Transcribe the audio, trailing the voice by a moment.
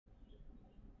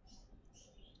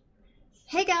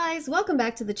Hey guys, welcome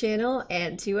back to the channel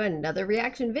and to another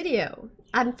reaction video.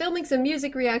 I'm filming some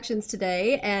music reactions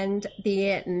today, and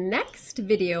the next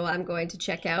video I'm going to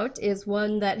check out is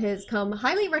one that has come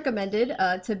highly recommended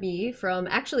to me from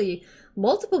actually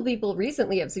multiple people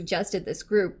recently have suggested this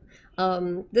group.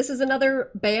 This is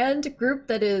another band group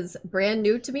that is brand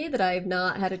new to me that I've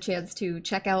not had a chance to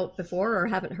check out before or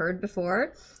haven't heard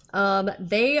before.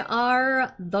 They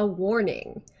are The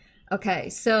Warning.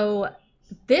 Okay, so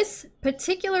this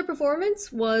particular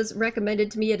performance was recommended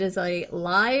to me. It is a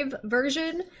live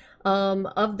version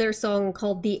of their song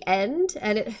called The End,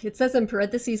 and it says in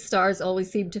parentheses, stars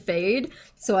always seem to fade,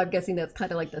 so I'm guessing that's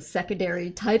kind of like the secondary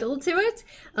title to it.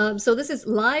 So this is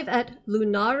live at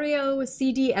Lunario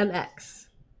CDMX.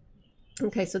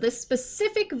 Okay, so this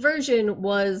specific version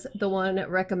was the one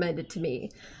recommended to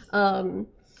me. I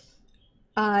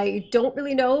don't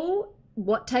really know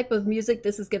what type of music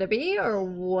this is going to be or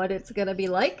what it's going to be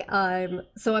like.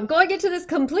 So I'm going into this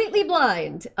completely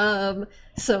blind.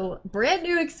 So brand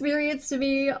new experience to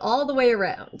me all the way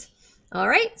around. All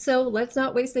right, so let's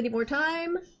not waste any more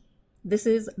time. This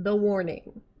is The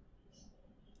Warning.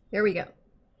 Here we go.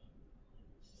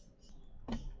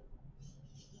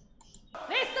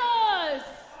 ¡Listos!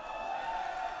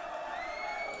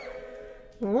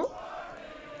 Hmm?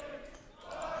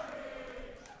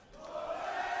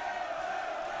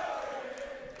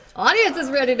 Audience is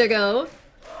ready to go.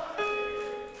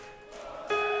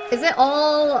 Is it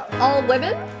all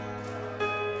women?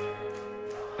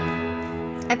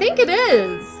 I think it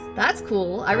is. That's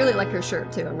cool. I really like her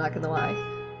shirt too, I'm not gonna lie.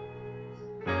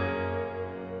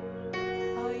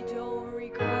 I don't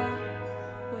regret,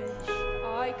 wish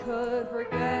I could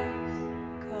forget,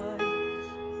 'cause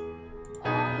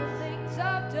all the things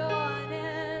I've done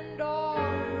and all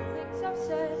the things I've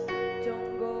said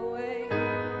don't go away.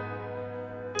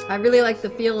 I really like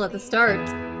the feel at the start.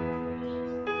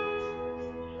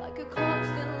 Like a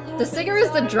constant loop. The singer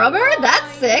is the drummer? That's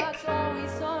sick. That's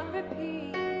always on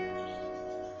repeat.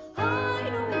 I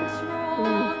know it's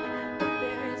wrong, but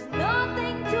there is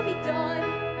nothing to be done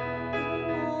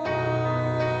anymore.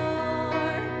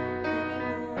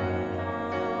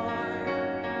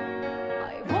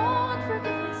 I won't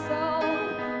forgive myself,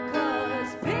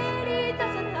 'cause pity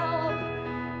doesn't help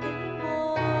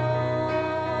anymore.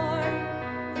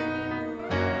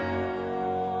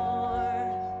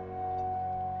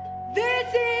 This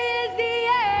is the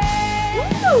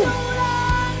end. So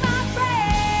long, my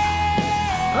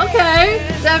friend. Okay,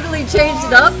 definitely changed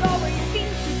it up. Stars always seem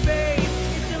to fade.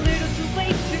 It's a little too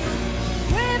late to,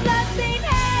 with bloodstained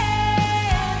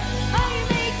hands, I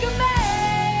make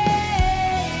amends.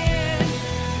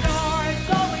 Stars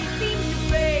always seem to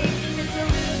fade. It's a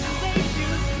little too late to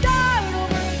start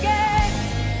over again.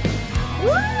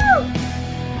 Woo!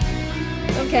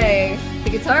 Okay, the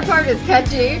guitar part is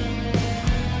catchy.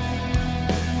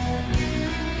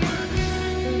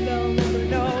 They'll never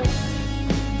know.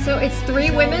 So it's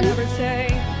three women? Never say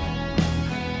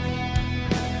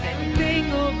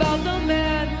anything about the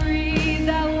memories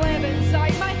that live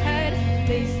inside my head.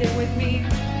 They stay with me.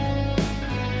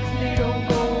 They don't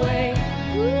go away.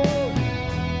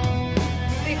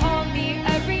 They haunt me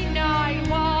every night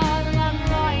while I'm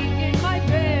lying in my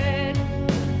bed.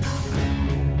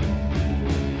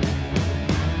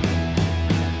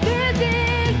 This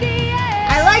is the end.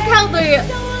 I like how the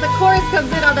chorus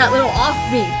comes in on that little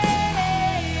offbeat.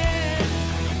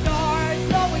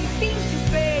 Stars always seem to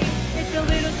fade. It's a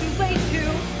little too late to,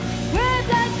 with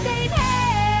bloodstained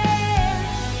hands,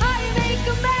 I make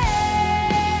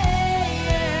amends.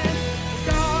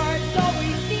 Stars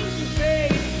always seem to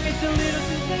fade. It's a little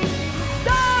too late to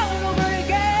start over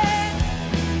again.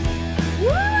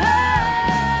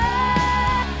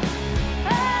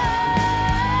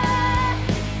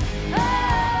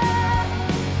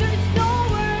 There's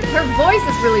nowhere to Her voice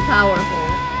is really powerful.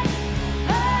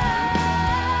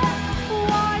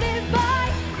 What if I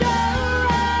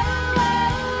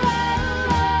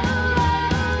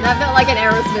That felt like an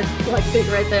Aerosmith like thing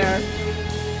right there.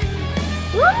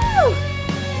 Woo!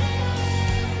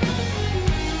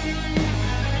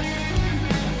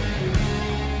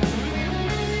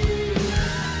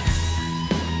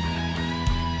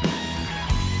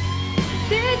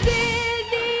 This is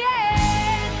the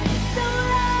end. So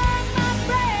long, my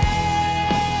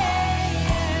friend.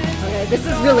 Okay, this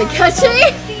is really catchy.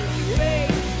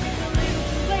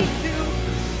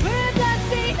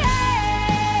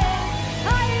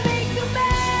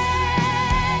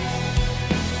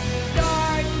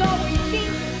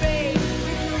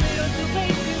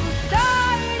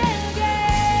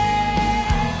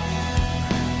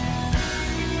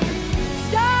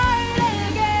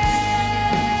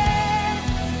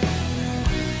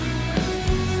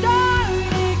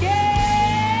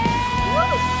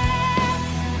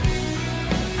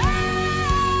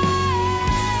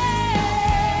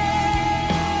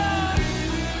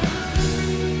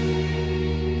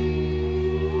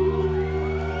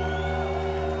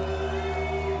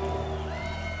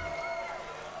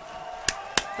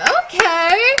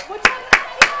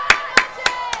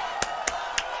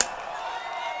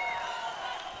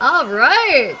 All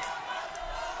right.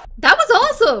 That was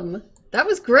awesome. That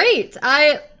was great.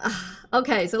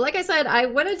 Okay, so like I said, I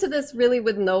went into this really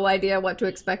with no idea what to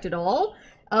expect at all.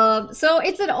 So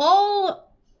it's an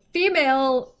all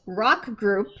female rock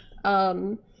group.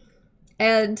 And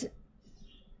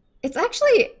it's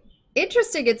actually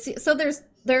interesting. So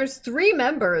there's three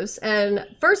members, and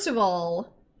first of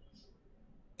all,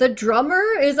 the drummer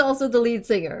is also the lead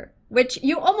singer, which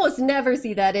you almost never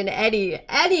see that in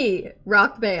any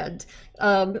rock band,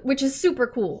 which is super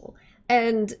cool.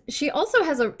 And she also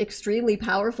has an extremely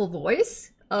powerful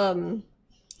voice. Some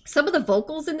of the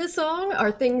vocals in this song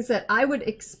are things that I would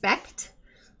expect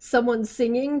someone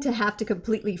singing to have to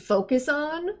completely focus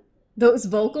on those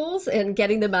vocals and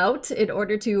getting them out in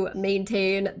order to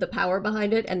maintain the power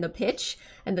behind it and the pitch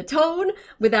and the tone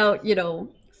without, you know,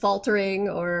 faltering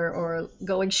or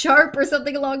going sharp or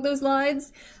something along those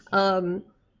lines. And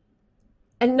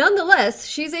nonetheless,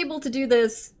 she's able to do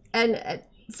this and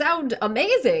sound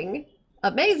amazing,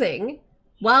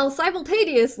 while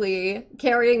simultaneously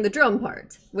carrying the drum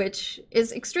part, which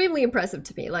is extremely impressive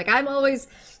to me. Like,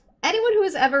 anyone who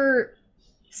has ever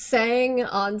sang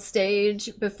on stage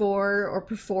before or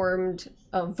performed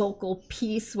a vocal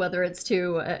piece, whether it's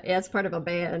as part of a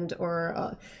band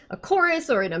or a chorus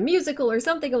or in a musical or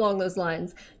something along those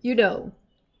lines, you know,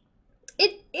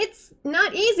 it's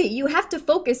not easy. You have to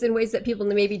focus in ways that people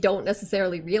maybe don't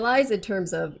necessarily realize, in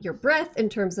terms of your breath, in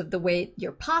terms of the way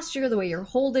your posture, the way you're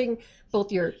holding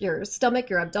both your stomach,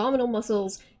 your abdominal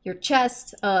muscles, your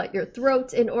chest, your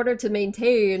throat, in order to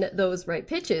maintain those right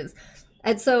pitches.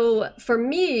 And so for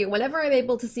me, whenever I'm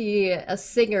able to see a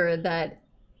singer that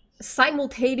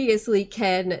simultaneously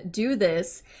can do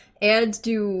this and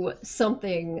do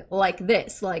something like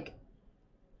this, like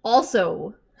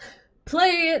also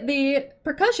play the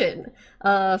percussion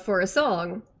for a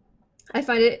song, I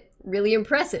find it really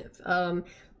impressive.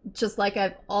 Just like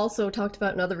I've also talked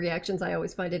about in other reactions, I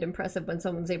always find it impressive when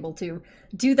someone's able to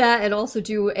do that and also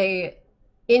do a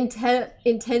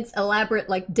intense, elaborate,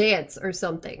 like, dance or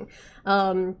something.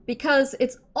 Because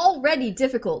it's already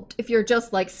difficult if you're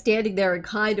just like standing there and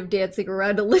kind of dancing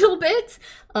around a little bit,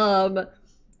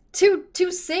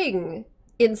 to sing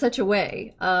in such a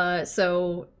way.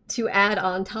 So to add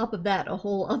on top of that a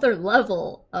whole other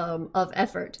level of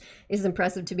effort is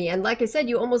impressive to me. And like I said,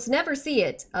 you almost never see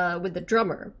it with the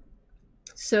drummer.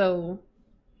 So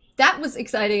that was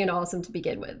exciting and awesome to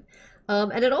begin with.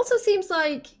 And it also seems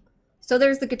like, so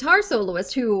there's the guitar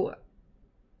soloist, who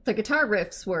the guitar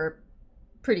riffs were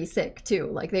pretty sick too.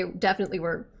 Like, they definitely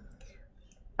were.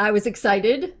 I was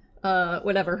excited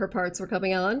whenever her parts were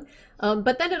coming on.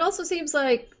 But then it also seems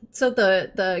like, so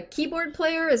the keyboard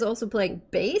player is also playing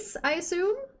bass, I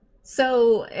assume.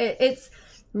 So it's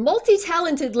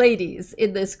multi-talented ladies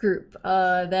in this group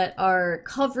that are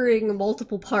covering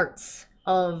multiple parts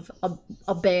of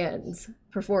a band's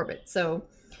performance. So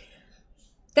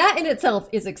that in itself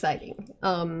is exciting.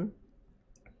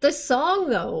 The song,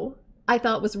 though, I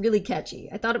thought was really catchy.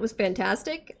 I thought it was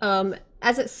fantastic.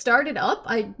 As it started up,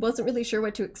 I wasn't really sure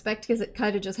what to expect, because it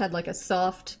kind of just had like a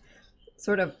soft,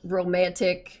 sort of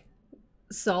romantic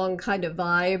song kind of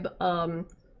vibe.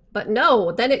 But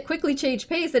no, then it quickly changed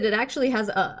pace, and it actually has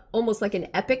almost like an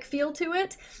epic feel to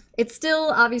it. It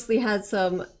still obviously has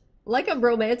some, like, a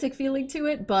romantic feeling to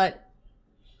it, but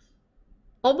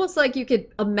almost like you could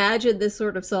imagine this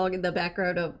sort of song in the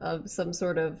background of some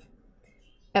sort of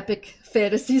epic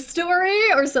fantasy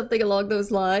story or something along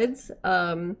those lines.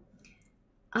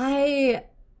 I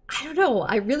don't know.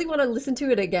 I really want to listen to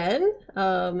it again,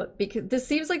 because this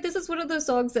seems like this is one of those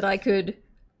songs that I could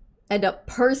end up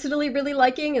personally really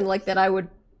liking, and like that I would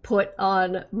put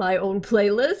on my own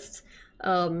playlist.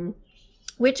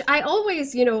 Which I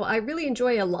always, you know, I really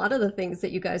enjoy a lot of the things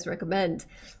that you guys recommend.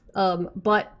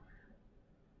 But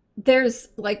there's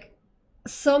like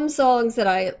some songs that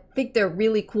I think they're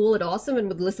really cool and awesome and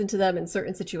would listen to them in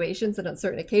certain situations and on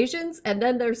certain occasions. And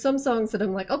then there's some songs that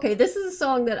I'm like, okay, this is a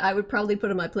song that I would probably put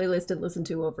on my playlist and listen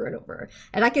to over and over.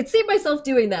 And I could see myself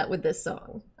doing that with this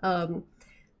song.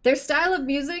 Their style of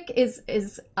music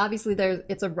is obviously they're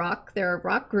a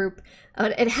rock group.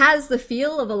 It has the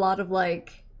feel of a lot of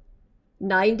like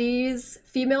 90s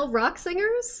female rock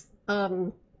singers,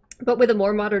 but with a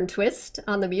more modern twist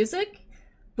on the music,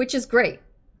 which is great.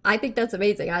 I think that's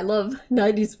amazing. I love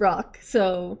 90s rock.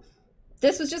 So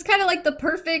this was just kind of like the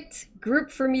perfect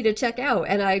group for me to check out.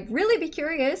 And I'd really be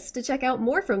curious to check out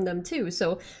more from them too.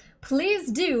 So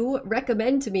please do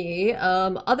recommend to me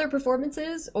other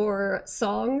performances or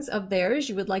songs of theirs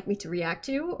you would like me to react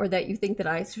to, or that you think that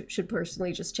I should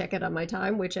personally just check out on my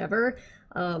time, whichever.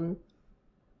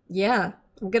 Yeah,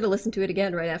 I'm gonna listen to it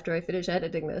again right after I finish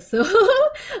editing this. So,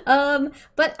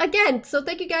 but again, so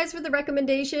thank you guys for the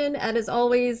recommendation. And as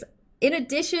always, in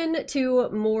addition to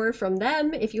more from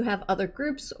them, if you have other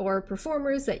groups or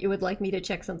performers that you would like me to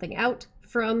check something out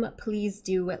from, please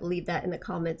do leave that in the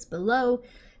comments below.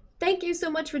 Thank you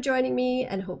so much for joining me,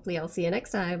 and hopefully I'll see you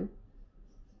next time.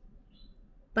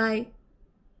 Bye.